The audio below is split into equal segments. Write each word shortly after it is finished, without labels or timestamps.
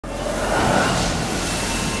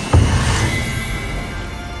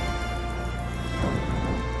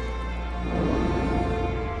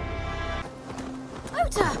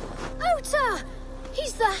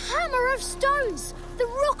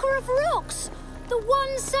Tower of Rocks! The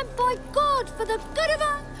one sent by God for the good of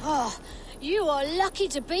us! Oh, you are lucky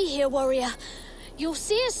to be here, warrior. You'll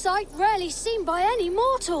see a sight rarely seen by any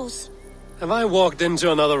mortals. Have I walked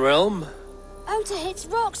into another realm? Ota hits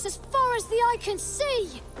rocks as far as the eye can see.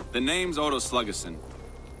 The name's Odo Sluggerson.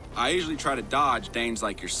 I usually try to dodge Danes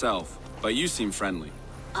like yourself, but you seem friendly.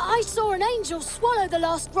 I saw an angel swallow the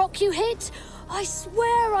last rock you hit. I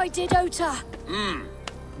swear I did, Ota.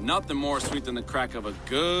 Nothing more sweet than the crack of a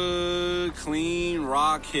good, clean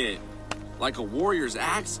rock hit. Like a warrior's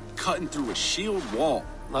axe cutting through a shield wall.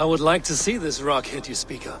 I would like to see this rock hit you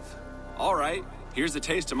speak of. All right, here's a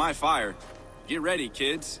taste of my fire. Get ready,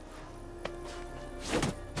 kids.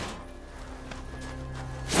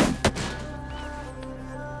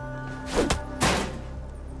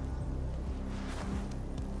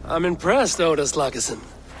 I'm impressed, Oda Sluggerson.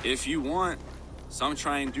 If you want. Some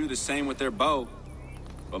try and do the same with their bow.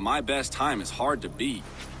 But my best time is hard to beat.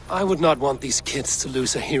 I would not want these kids to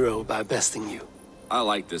lose a hero by besting you. I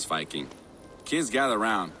like this, Viking. Kids, gather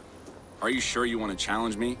round. Are you sure you want to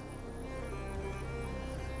challenge me?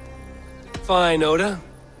 Fine, Oda.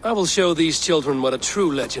 I will show these children what a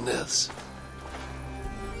true legend is.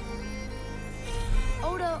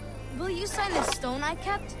 Oda, will you sign the stone I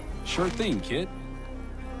kept? Sure thing, kid.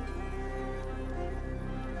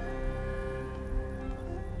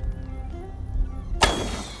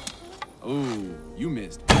 Ooh, you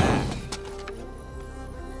missed bad.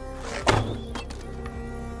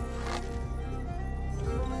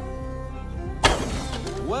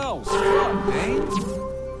 Well struck, Dane.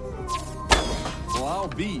 Well, I'll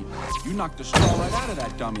be. You knocked the straw right out of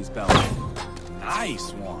that dummy's belly.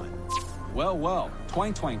 Nice one. Well, well,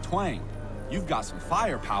 twang, twang, twang. You've got some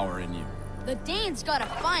firepower in you. The Danes got a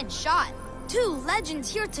fine shot. Two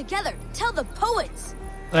legends here together. Tell the poets.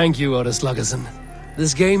 Thank you, Oda Sluggerson.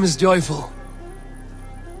 This game is joyful.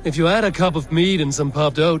 If you add a cup of mead and some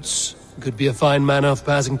popped oats, it could be a fine manner of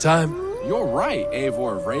passing time. You're right,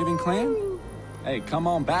 Eivor of Ravenclan. Hey, come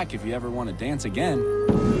on back if you ever want to dance again.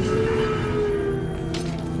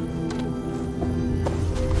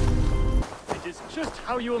 It is just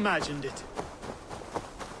how you imagined it.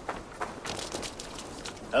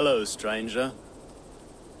 Hello, stranger.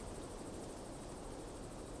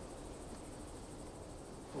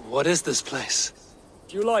 What is this place?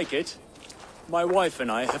 Do you like it? My wife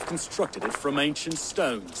and I have constructed it from ancient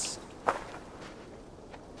stones.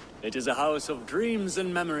 It is a house of dreams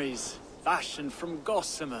and memories, fashioned from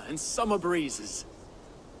gossamer and summer breezes.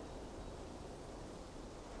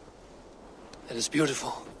 It is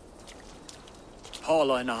beautiful.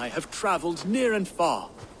 Paula and I have traveled near and far.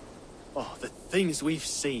 Oh, the things we've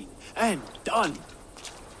seen and done.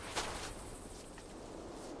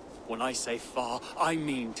 When I say far, I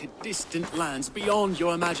mean to distant lands beyond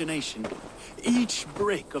your imagination. Each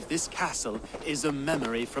brick of this castle is a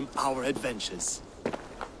memory from our adventures.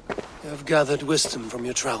 You have gathered wisdom from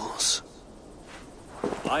your travels.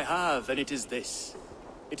 I have, and it is this.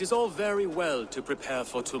 It is all very well to prepare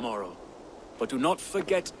for tomorrow, but do not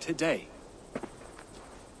forget today.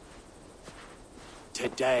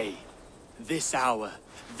 Today, this hour,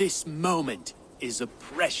 this moment is a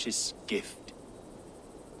precious gift.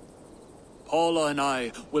 Paula and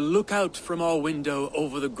I will look out from our window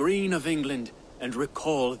over the green of England and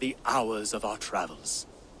recall the hours of our travels.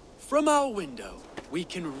 From our window, we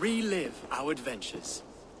can relive our adventures.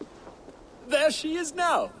 There she is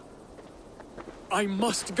now! I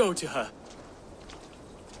must go to her.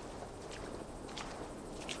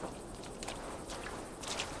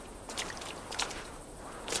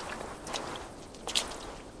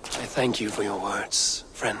 I thank you for your words,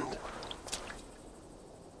 friend.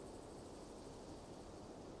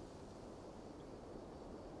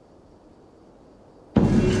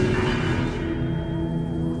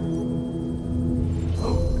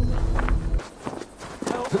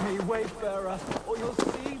 Wayfarer, or you'll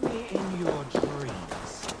see me in your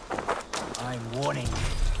dreams. I'm warning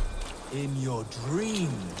you. In your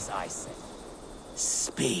dreams, I say.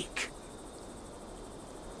 Speak.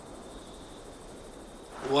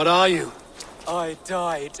 What are you? I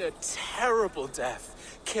died a terrible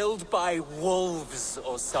death, killed by wolves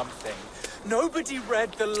or something. Nobody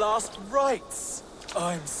read the last rites.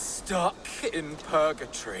 I'm stuck in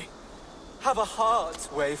purgatory. Have a heart,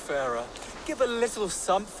 Wayfarer. Give a little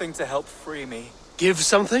something to help free me. Give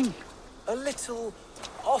something? A little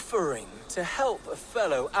offering to help a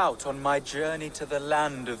fellow out on my journey to the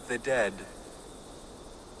land of the dead.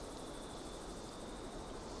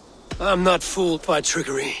 I'm not fooled by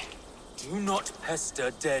trickery. Do not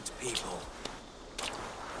pester dead people.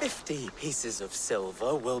 50 pieces of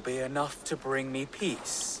silver will be enough to bring me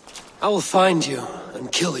peace. I will find you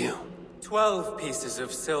and kill you. 12 pieces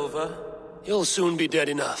of silver. You'll soon be dead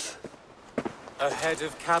enough. A head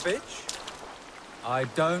of cabbage? I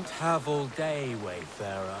don't have all day,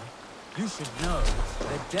 Wayfarer. You should know,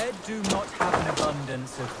 the dead do not have an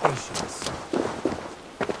abundance of patience.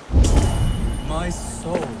 My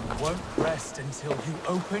soul won't rest until you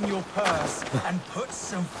open your purse and put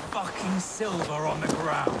some fucking silver on the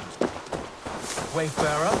ground.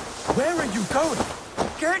 Wayfarer, where are you going?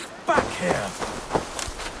 Get back here!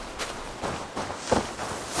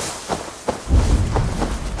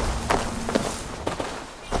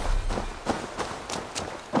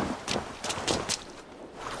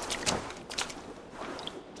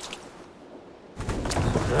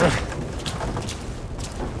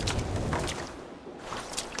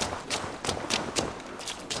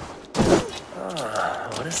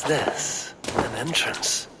 What is this? An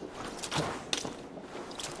entrance.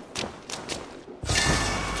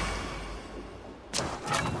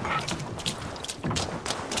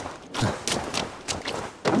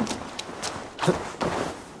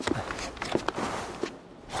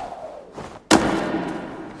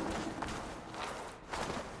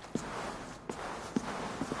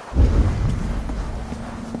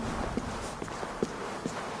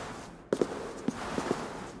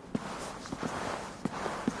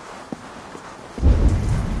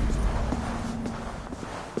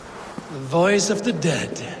 Voice of the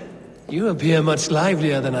dead. You appear much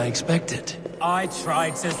livelier than I expected. I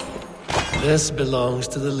tried to... This belongs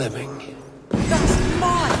to the living. That's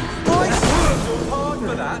mine! I worked so hard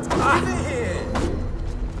for that! Give it here!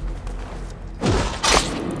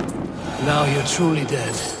 Now you're truly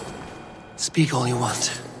dead. Speak all you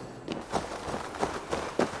want.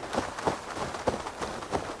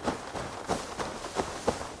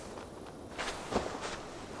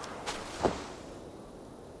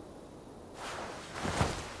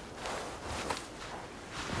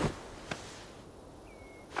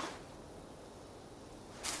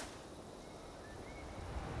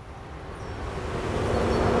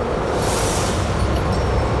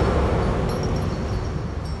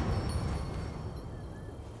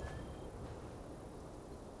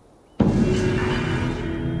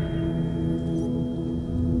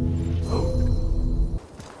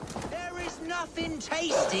 Nothing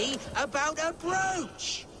tasty about a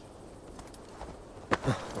brooch!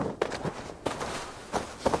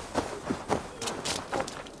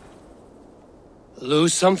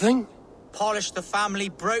 Lose something? Polished the family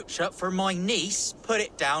brooch up for my niece, put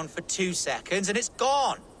it down for 2 seconds, and it's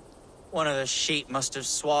gone. One of the sheep must have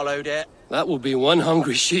swallowed it. That will be one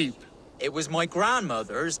hungry sheep. It was my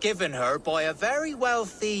grandmother's, given her by a very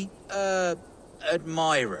wealthy,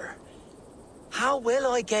 admirer. How will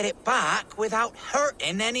I get it back without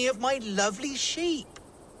hurting any of my lovely sheep?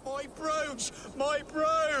 My brooch! My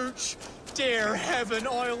brooch! Dear heaven,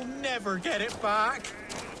 I'll never get it back.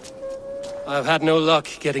 I've had no luck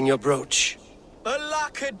getting your brooch.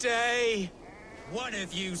 Alack-a-day! One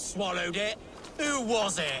of you swallowed it. Who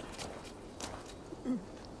was it?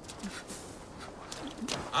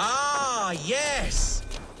 Ah, yes!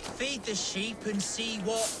 Feed the sheep and see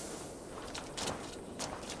what...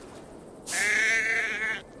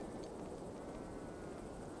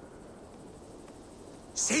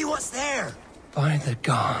 See what's there? By the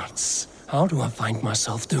gods, how do I find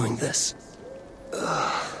myself doing this?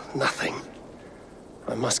 Nothing.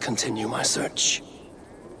 I must continue my search.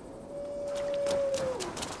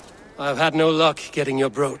 I've had no luck getting your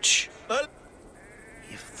brooch.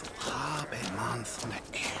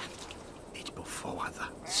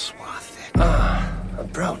 A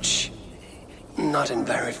brooch. Not in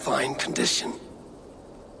very fine condition.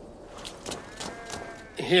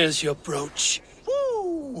 Here's your brooch.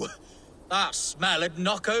 Woo! That smell'd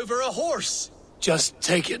knock over a horse. Just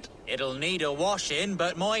take it. It'll need a washing,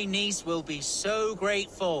 but my niece will be so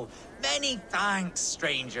grateful. Many thanks,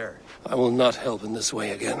 stranger. I will not help in this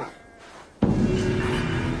way again.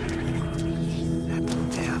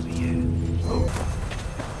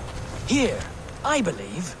 Here, I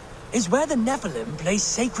believe, is where the Nephilim place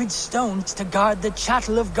sacred stones to guard the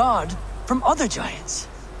chattel of God from other giants.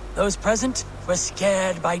 Those present were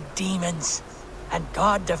scared by demons, and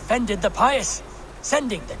God defended the pious,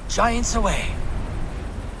 sending the giants away.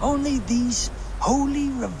 Only these holy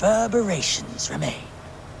reverberations remain.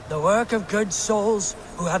 The work of good souls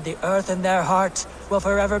who have the earth in their heart will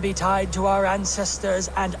forever be tied to our ancestors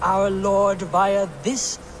and our Lord via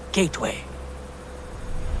this gateway.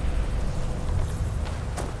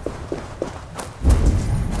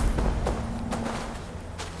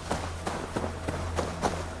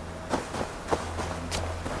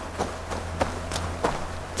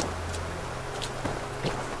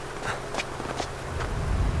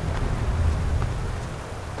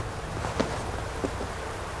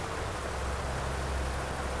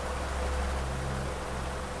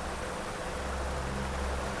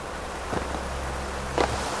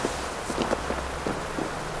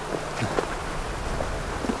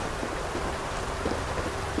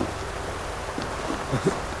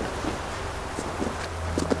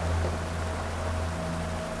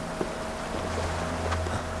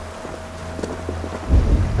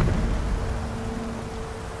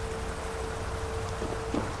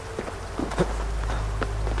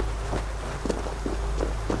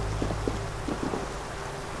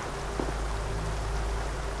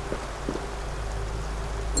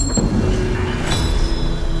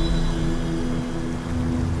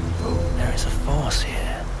 There is a force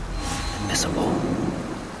here, invisible.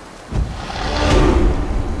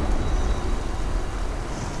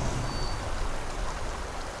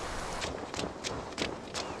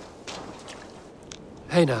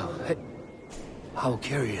 Hey now, hey. How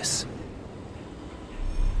curious.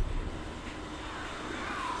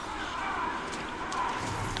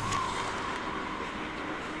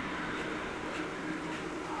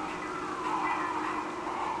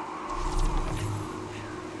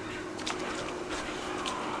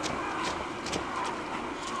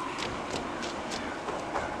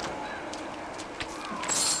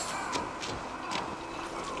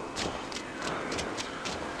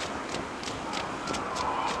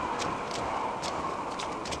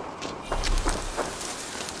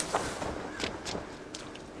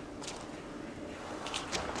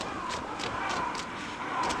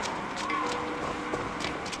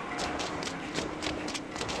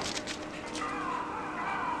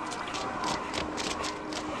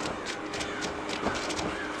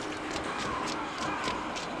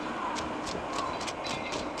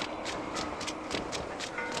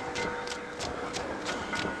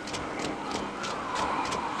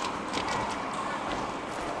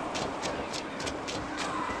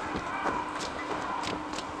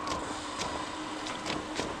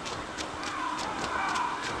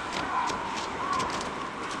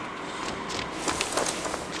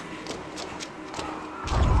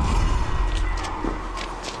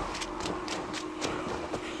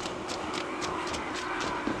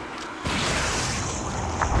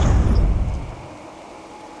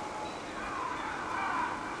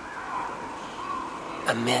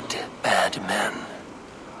 Amid bad men,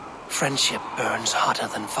 friendship burns hotter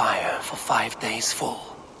than fire for 5 days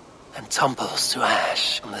full, and tumbles to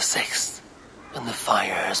ash on the 6th, when the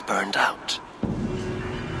fire is burned out.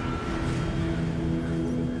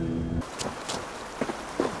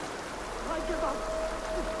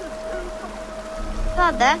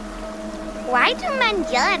 Father, why do men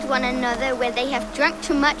yell at one another when they have drunk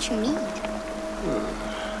too much mead?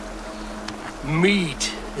 Mead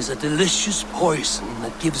is a delicious poison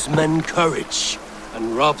that gives men courage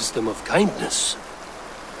and robs them of kindness.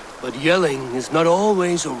 But yelling is not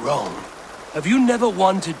always a wrong. Have you never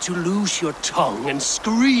wanted to lose your tongue and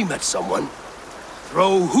scream at someone?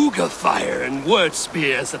 Throw hookah fire and word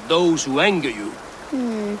spears at those who anger you?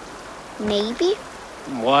 Maybe.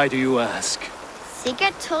 Why do you ask?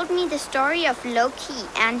 Sigurd told me the story of Loki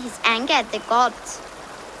and his anger at the gods.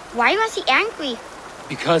 Why was he angry?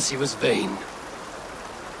 Because he was vain.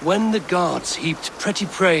 When the gods heaped pretty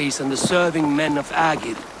praise on the serving men of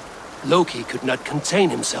Agir, Loki could not contain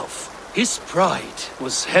himself. His pride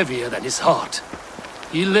was heavier than his heart.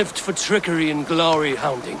 He lived for trickery and glory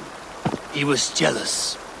hounding. He was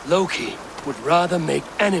jealous. Loki would rather make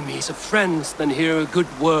enemies of friends than hear a good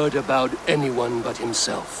word about anyone but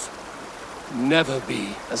himself. Never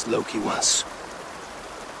be as Loki was.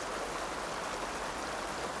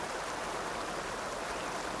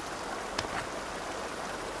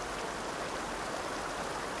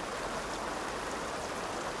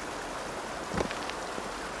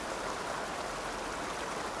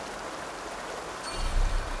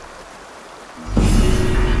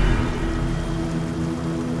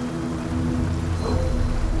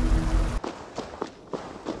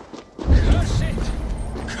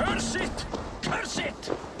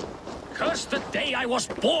 I was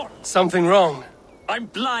born! Something wrong? I'm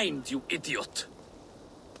blind, you idiot!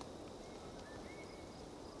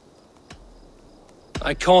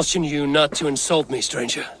 I caution you not to insult me,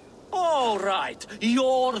 stranger. All right,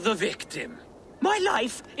 you're the victim. My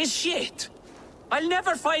life is shit. I'll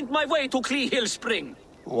never find my way to Clee Hill Spring.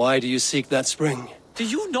 Why do you seek that spring? Do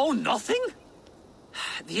you know nothing?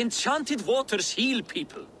 The enchanted waters heal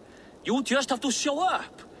people. You just have to show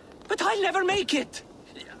up. But I'll never make it.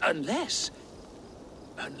 Unless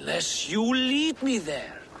you lead me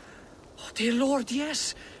there. Oh, dear Lord,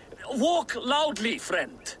 yes. Walk loudly,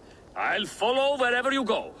 friend. I'll follow wherever you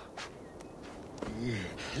go.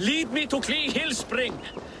 Lead me to Clee Hill Spring.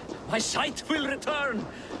 My sight will return.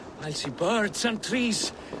 I'll see birds and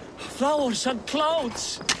trees, flowers and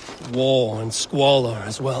clouds. War and squalor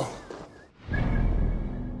as well.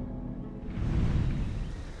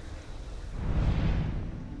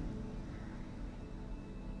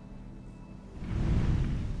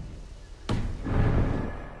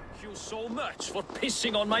 So much for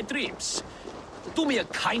pissing on my dreams. Do me a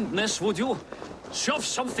kindness, would you? Shove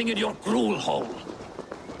something in your gruel hole.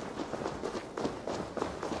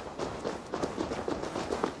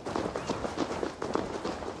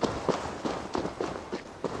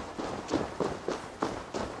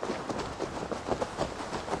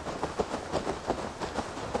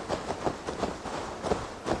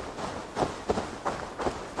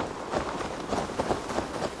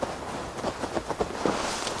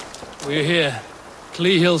 We're here.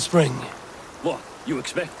 Clee Hill Spring. What, you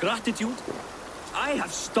expect gratitude? I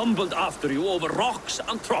have stumbled after you over rocks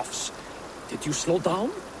and troughs. Did you slow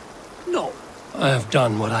down? No. I have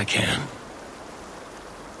done what I can.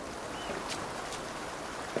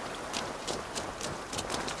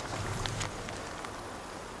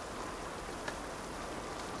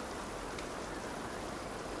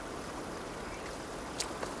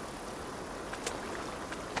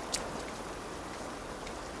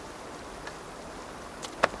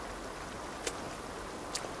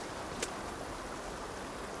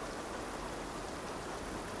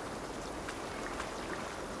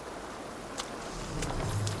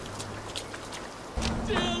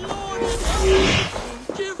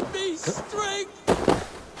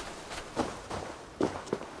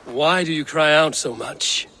 Why do you cry out so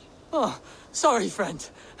much? Oh, sorry, friend.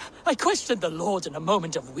 I questioned the Lord in a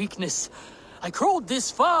moment of weakness. I crawled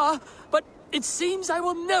this far, but it seems I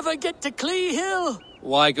will never get to Clee Hill.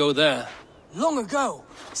 Why go there? Long ago,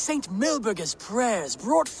 Saint Milburger's prayers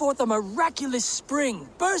brought forth a miraculous spring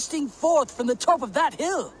bursting forth from the top of that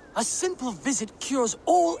hill. A simple visit cures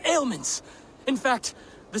all ailments. In fact,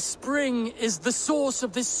 the spring is the source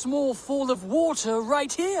of this small fall of water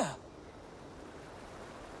right here.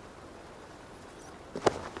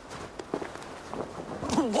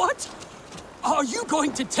 What? Are you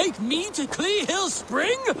going to take me to Clee Hill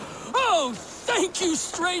Spring? Oh, thank you,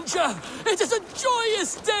 stranger! It is a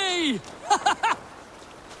joyous day!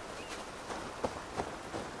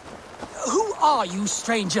 Who are you,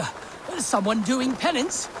 stranger? Someone doing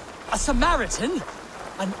penance? A Samaritan?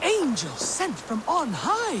 An angel sent from on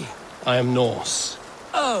high? I am Norse.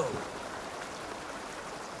 Oh.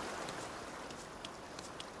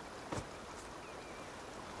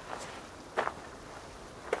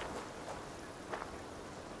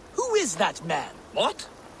 Who is that man? What?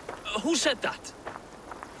 Who said that?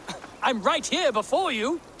 I'm right here before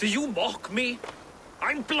you. Do you mock me?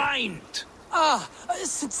 I'm blind.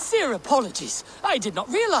 Sincere apologies. I did not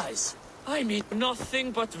realize. I meet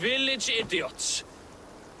nothing but village idiots.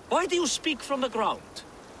 Why do you speak from the ground?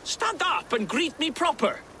 Stand up and greet me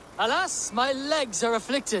proper. Alas, my legs are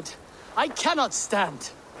afflicted. I cannot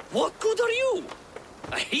stand. What good are you?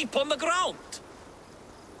 A heap on the ground.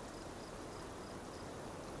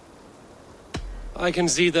 I can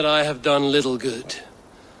see that I have done little good.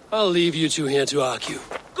 I'll leave you two here to argue.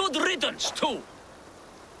 Good riddance, too.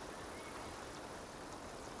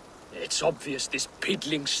 It's obvious this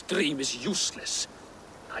piddling stream is useless.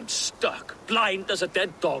 I'm stuck, blind as a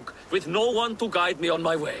dead dog, with no one to guide me on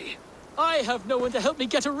my way. I have no one to help me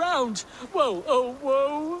get around. Whoa, oh,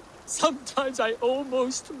 whoa. Sometimes I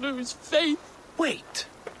almost lose faith. Wait.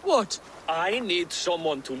 What? I need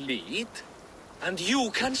someone to lead, and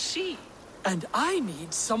you can see. And I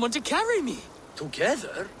need someone to carry me.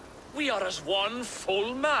 Together, we are as one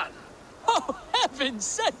full man. Oh, heaven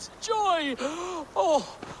sent joy!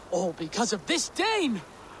 Oh, all because of this Dane.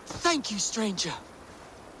 Thank you, stranger.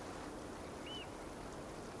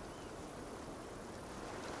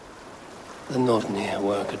 The Notnir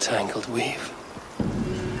work a tangled weave.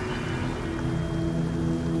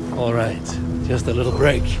 All right, just a little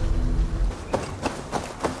break.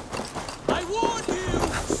 I warn you!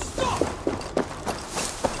 Stop!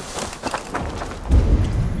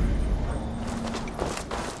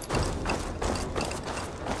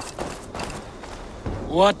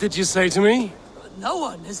 What did you say to me? No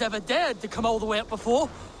one has ever dared to come all the way up before.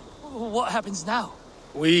 What happens now?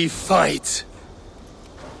 We fight.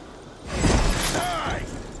 Die!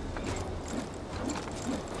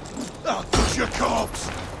 I'll push your corpse!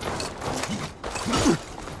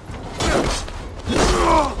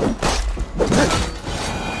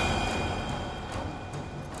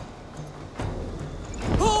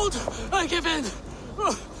 Hold! I give in!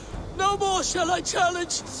 No more shall I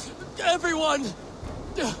challenge everyone!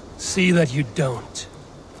 See that you don't.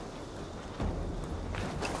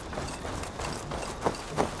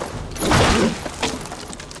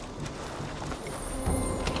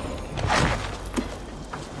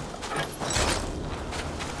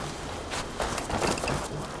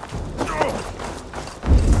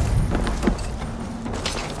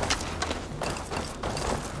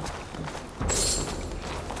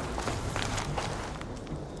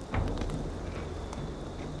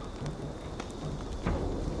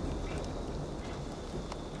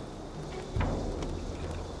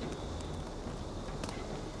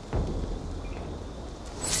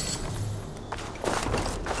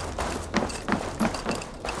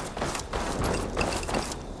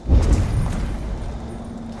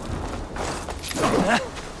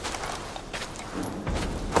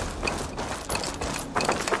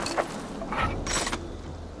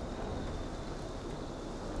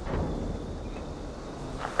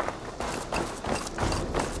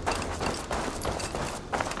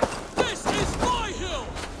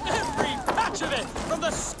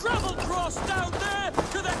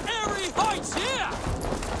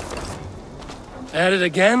 At it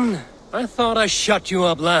again? I thought I shut you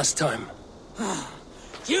up last time.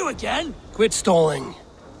 You again? Quit stalling.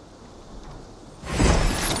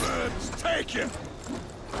 Let's take it!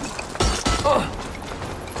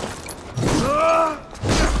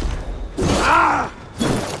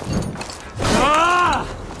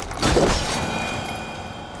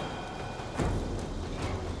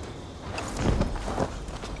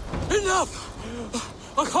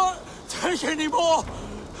 Enough! I can't take any more!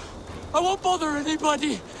 I won't bother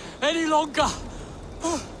anybody any longer!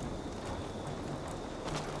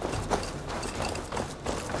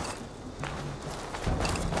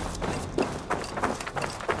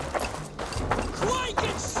 Crank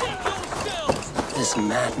and shit yourselves! This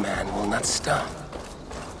madman will not stop.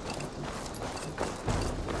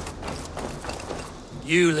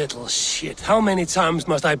 You little shit, how many times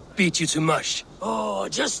must I beat you to mush? Oh,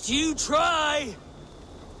 just you try!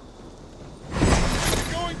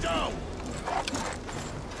 Going down!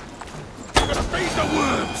 We're gonna feed the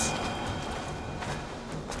worms!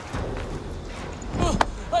 Oh,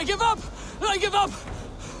 I give up! I give up!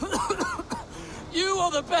 You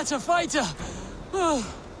are the better fighter!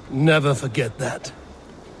 Never forget that.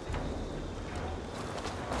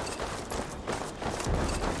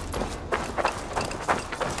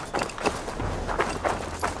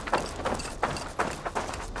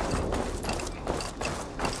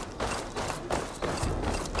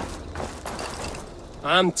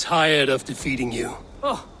 I'm tired of defeating you.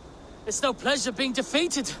 Oh, it's no pleasure being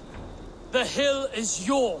defeated. The hill is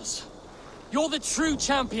yours. You're the true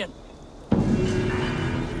champion.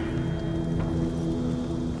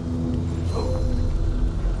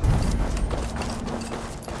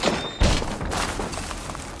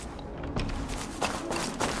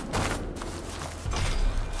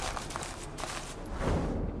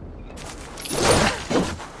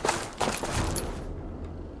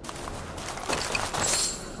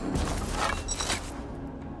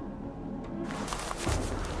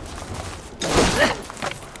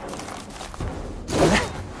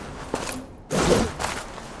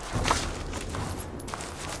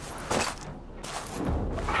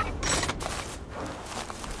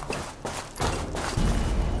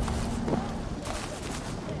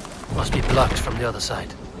 Must be blocked from the other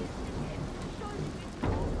side.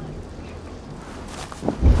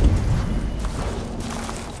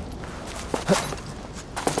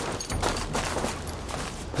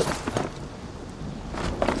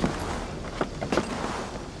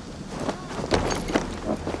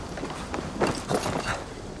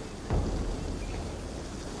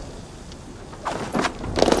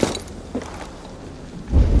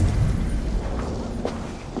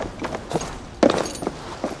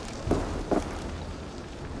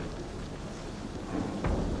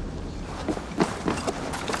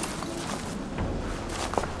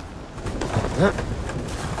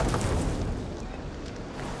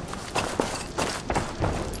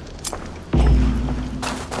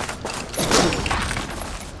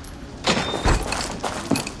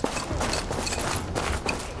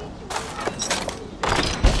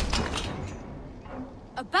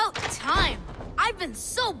 About time! I've been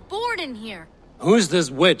so bored in here! Who's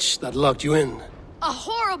this witch that locked you in? A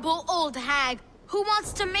horrible old hag who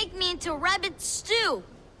wants to make me into rabbit stew!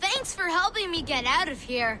 Thanks for helping me get out of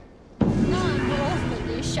here.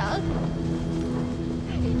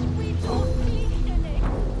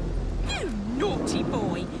 You naughty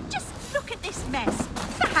boy! Just look at this mess.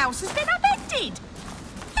 The house has been upended.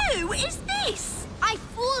 Who is this? I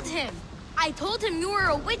fooled him. I told him you were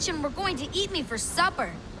a witch and were going to eat me for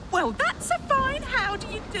supper. Well, that's a fine how do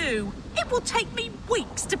you do. It will take me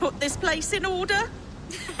weeks to put this place in order.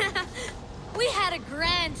 We had a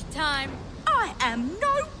grand time. I am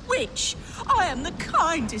no witch. I am the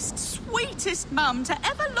kindest, sweetest mum to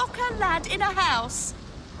ever lock her lad in a house.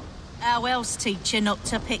 How else teach you not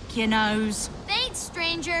to pick your nose? Thanks,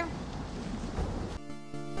 stranger.